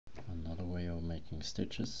making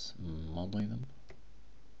stitches, modeling them,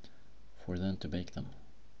 for then to bake them.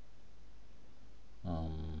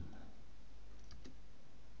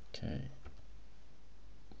 Okay,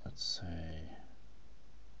 let's say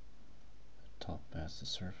the top as the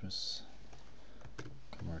surface,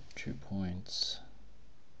 convert 2 points,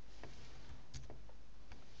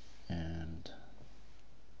 and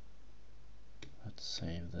let's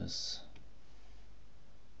save this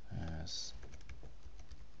as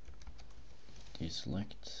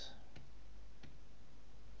deselect,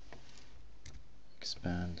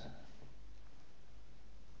 expand,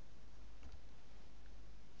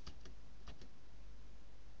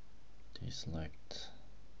 deselect,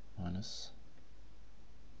 minus,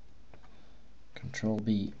 Control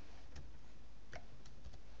B,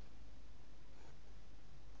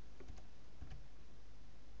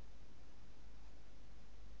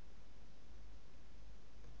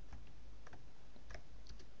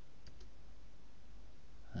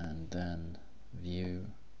 and then view,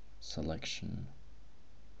 selection,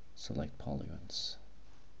 select polygons,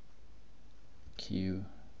 Q,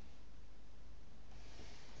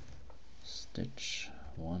 stitch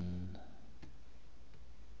 1,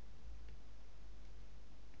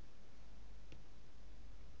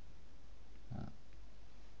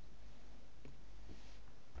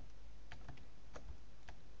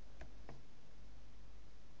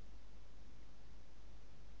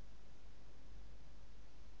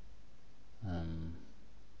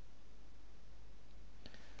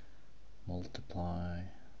 multiply,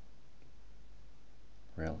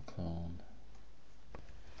 rel clone,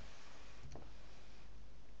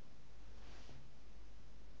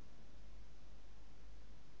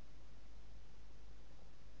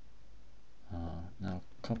 now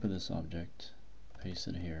copy this object, paste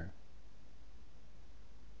it here,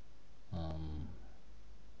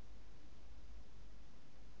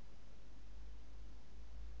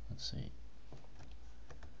 let's see,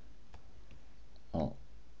 oh,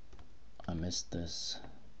 I missed this,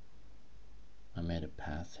 I made a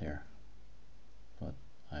path here, but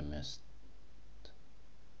I missed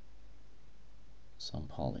some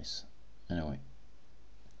polys. Anyway,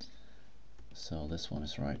 so this one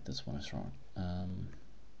is right, this one is wrong.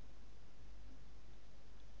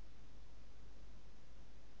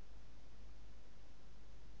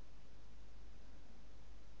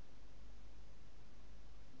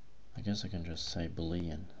 I guess I can just say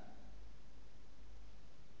Boolean.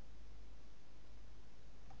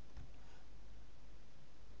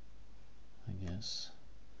 I guess,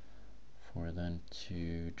 for then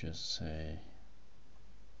to just say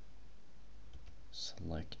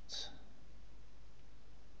select,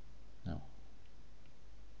 no,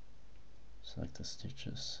 select the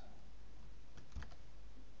stitches,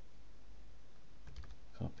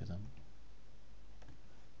 copy them,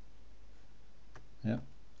 yep,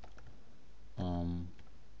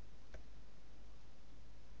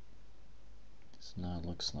 so now it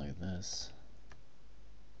looks like this.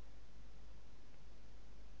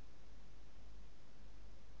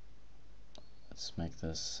 Let's make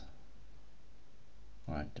this,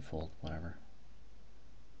 alright, default, whatever.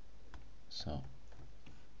 So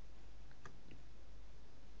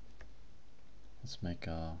let's make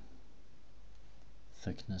a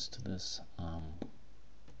thickness to this,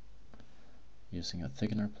 using a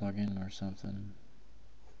thickener plugin or something.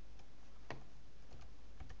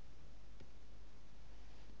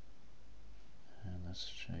 And let's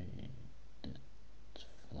shade it,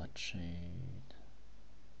 flat shade.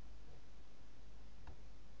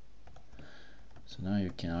 So now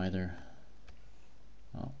you can either,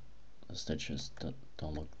 oh, the stitches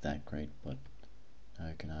don't look that great, but now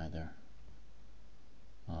you can either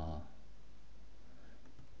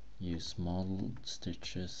use modeled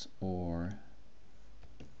stitches, or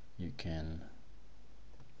you can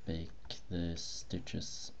bake the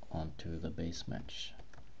stitches onto the base mesh.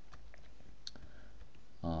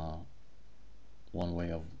 One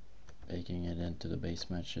way of baking it into the base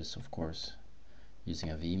mesh is, of course,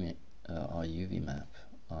 using a UV map.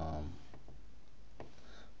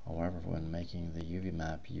 However, when making the UV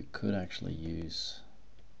map, you could actually use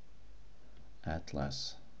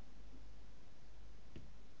Atlas.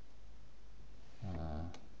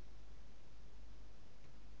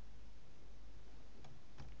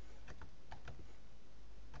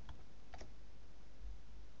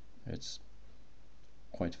 It's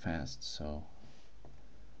quite fast, so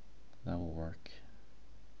that will work.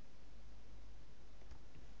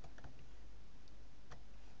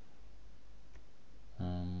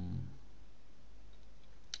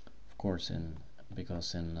 Of course,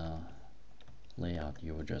 because in layout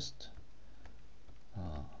you would just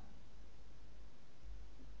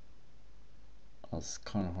it's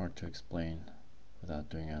kind of hard to explain without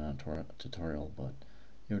doing a tutorial, but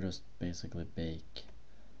you just basically bake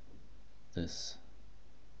this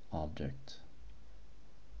object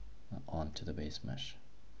onto the base mesh.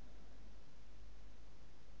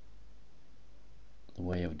 The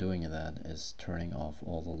way of doing that is turning off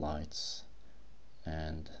all the lights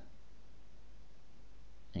and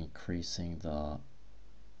increasing the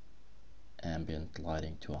ambient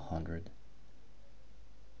lighting to 100.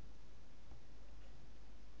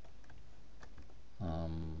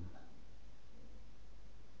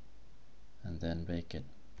 And then bake it.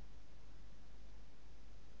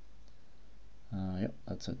 Yep,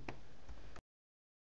 that's it.